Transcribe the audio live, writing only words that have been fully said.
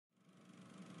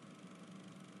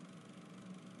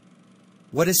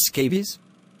What is scabies?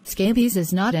 Scabies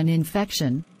is not an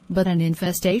infection, but an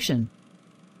infestation.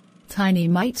 Tiny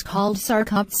mites called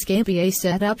Scabies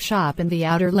set up shop in the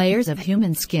outer layers of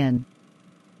human skin.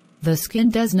 The skin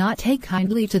does not take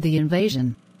kindly to the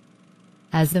invasion.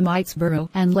 As the mites burrow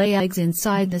and lay eggs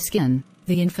inside the skin,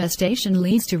 the infestation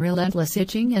leads to relentless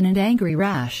itching and an angry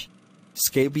rash.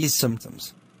 Scabies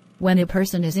symptoms. When a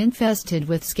person is infested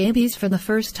with scabies for the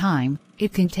first time,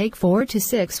 it can take 4 to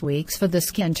 6 weeks for the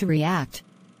skin to react.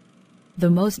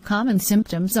 The most common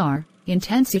symptoms are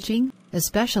intense itching,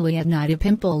 especially at night. A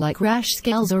pimple like rash,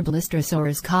 scales or blister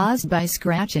sores caused by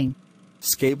scratching.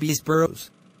 Scabies burrows.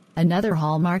 Another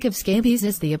hallmark of scabies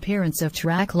is the appearance of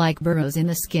track-like burrows in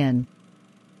the skin.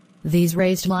 These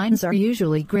raised lines are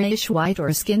usually grayish-white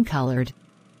or skin-colored.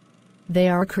 They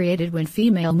are created when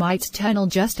female mites tunnel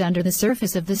just under the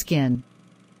surface of the skin.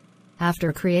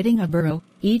 After creating a burrow,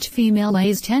 each female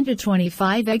lays 10 to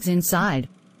 25 eggs inside.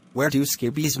 Where do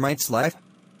scabies mites live?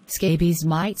 Scabies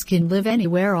mites can live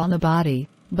anywhere on the body,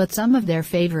 but some of their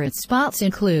favorite spots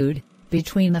include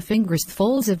between the fingers,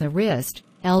 folds of the wrist,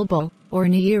 elbow, or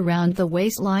knee, around the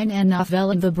waistline and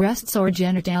navel, the breasts or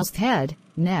genitals, head,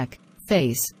 neck,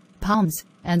 face, palms,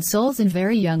 and soles in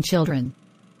very young children.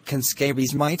 Can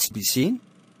scabies mites be seen?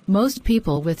 Most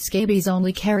people with scabies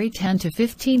only carry 10 to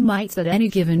 15 mites at any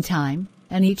given time,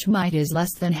 and each mite is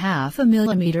less than half a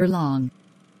millimeter long.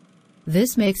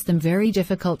 This makes them very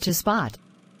difficult to spot.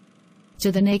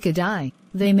 To the naked eye,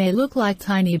 they may look like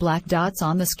tiny black dots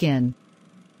on the skin.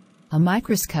 A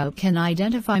microscope can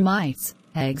identify mites,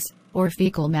 eggs, or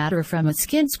fecal matter from a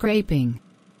skin scraping.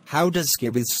 How does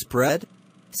scabies spread?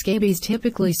 Scabies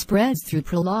typically spreads through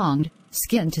prolonged,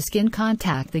 skin-to-skin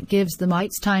contact that gives the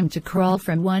mites time to crawl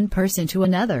from one person to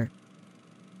another.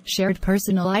 Shared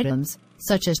personal items,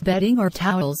 such as bedding or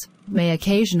towels, may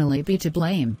occasionally be to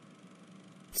blame.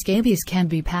 Scabies can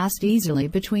be passed easily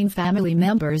between family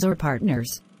members or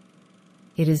partners.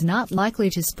 It is not likely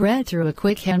to spread through a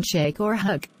quick handshake or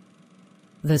hug.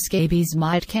 The scabies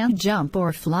mite can't jump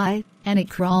or fly, and it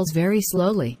crawls very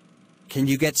slowly. Can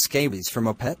you get scabies from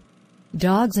a pet?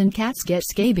 Dogs and cats get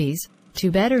scabies, too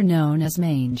better known as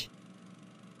mange.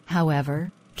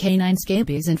 However, canine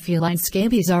scabies and feline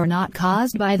scabies are not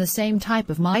caused by the same type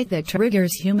of mite that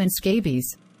triggers human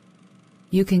scabies.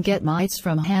 You can get mites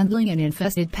from handling an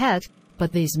infested pet,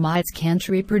 but these mites can't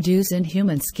reproduce in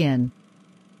human skin.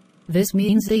 This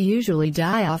means they usually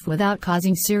die off without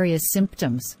causing serious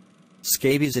symptoms.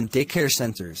 Scabies in daycare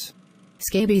centers.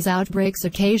 Scabies outbreaks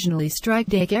occasionally strike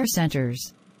daycare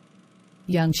centers.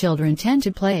 Young children tend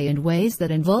to play in ways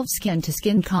that involve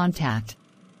skin-to-skin contact.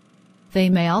 They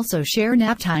may also share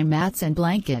naptime mats and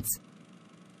blankets.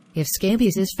 If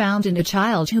scabies is found in a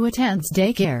child who attends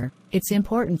daycare, it's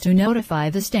important to notify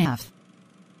the staff.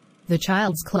 The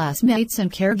child's classmates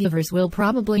and caregivers will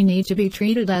probably need to be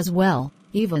treated as well,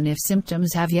 even if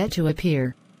symptoms have yet to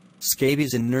appear.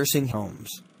 Scabies in nursing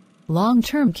homes.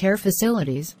 Long-term care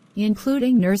facilities,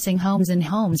 including nursing homes and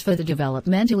homes for the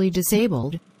developmentally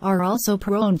disabled, are also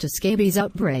prone to scabies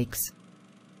outbreaks.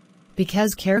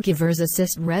 Because caregivers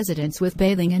assist residents with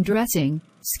bathing and dressing,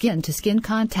 skin-to-skin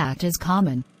contact is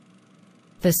common.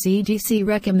 The CDC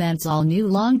recommends all new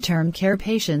long-term care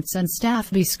patients and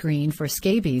staff be screened for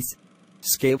scabies.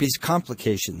 Scabies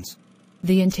complications.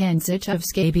 The intense itch of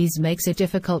scabies makes it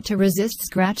difficult to resist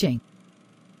scratching.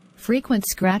 Frequent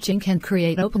scratching can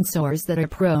create open sores that are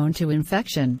prone to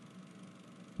infection.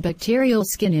 Bacterial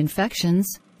skin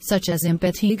infections, such as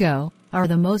impetigo, are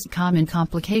the most common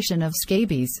complication of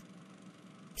scabies.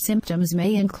 Symptoms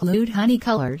may include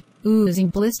honey-colored, oozing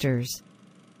blisters.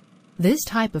 This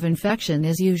type of infection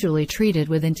is usually treated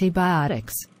with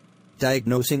antibiotics.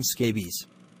 Diagnosing scabies.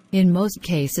 In most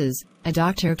cases, a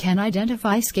doctor can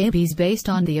identify scabies based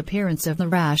on the appearance of the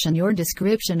rash and your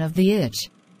description of the itch.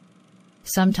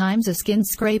 Sometimes a skin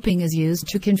scraping is used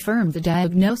to confirm the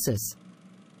diagnosis.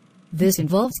 This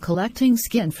involves collecting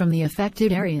skin from the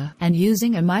affected area and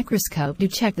using a microscope to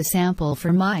check the sample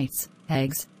for mites,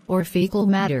 eggs, or fecal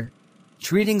matter.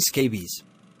 Treating scabies.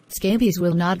 Scabies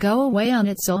will not go away on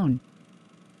its own.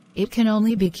 It can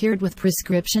only be cured with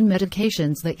prescription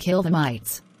medications that kill the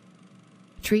mites.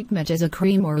 Treatment is a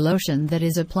cream or lotion that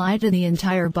is applied to the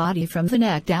entire body from the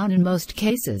neck down in most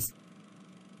cases.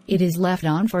 It is left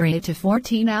on for 8 to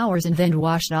 14 hours and then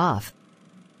washed off.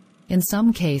 In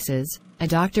some cases, a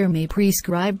doctor may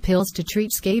prescribe pills to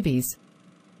treat scabies.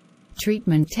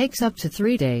 Treatment takes up to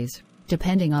 3 days,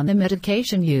 depending on the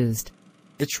medication used.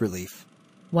 Itch relief.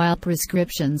 While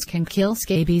prescriptions can kill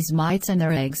scabies mites and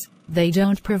their eggs, they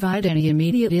don't provide any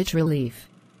immediate itch relief.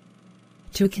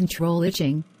 To control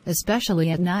itching, especially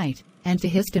at night,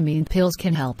 antihistamine pills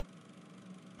can help.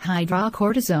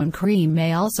 Hydrocortisone cream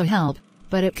may also help,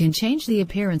 but it can change the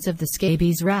appearance of the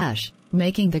scabies rash,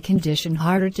 making the condition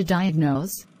harder to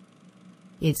diagnose.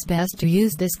 It's best to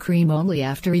use this cream only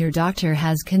after your doctor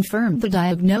has confirmed the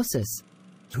diagnosis.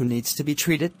 Who needs to be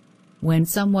treated? When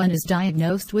someone is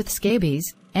diagnosed with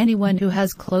scabies, anyone who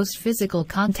has close physical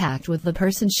contact with the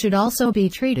person should also be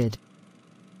treated.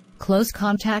 Close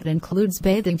contact includes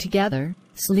bathing together,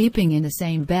 sleeping in the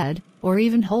same bed, or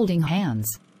even holding hands.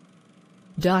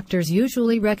 Doctors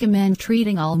usually recommend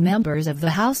treating all members of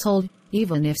the household,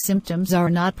 even if symptoms are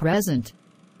not present.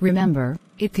 Remember,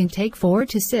 it can take 4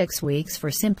 to 6 weeks for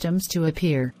symptoms to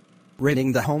appear.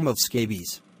 Ridding the home of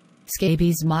scabies.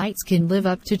 Scabies mites can live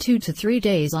up to 2 to 3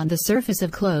 days on the surface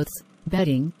of clothes,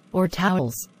 bedding, or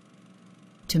towels.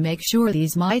 To make sure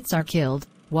these mites are killed,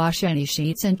 wash any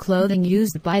sheets and clothing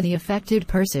used by the affected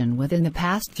person within the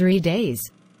past 3 days.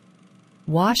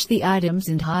 Wash the items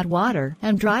in hot water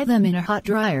and dry them in a hot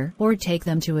dryer or take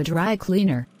them to a dry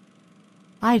cleaner.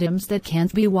 Items that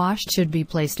can't be washed should be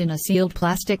placed in a sealed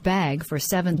plastic bag for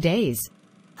 7 days.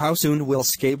 How soon will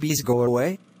scabies go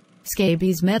away?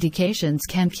 Scabies medications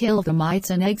can kill the mites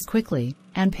and eggs quickly,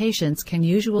 and patients can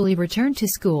usually return to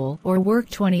school or work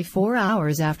 24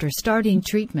 hours after starting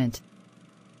treatment.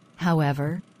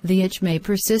 However, the itch may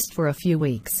persist for a few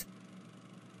weeks.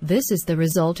 This is the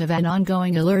result of an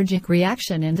ongoing allergic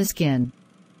reaction in the skin.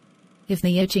 If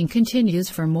the itching continues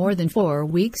for more than 4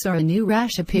 weeks or a new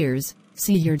rash appears,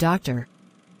 see your doctor.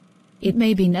 It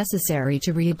may be necessary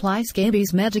to reapply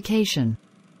scabies medication.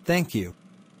 Thank you.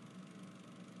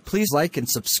 Please like and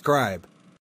subscribe.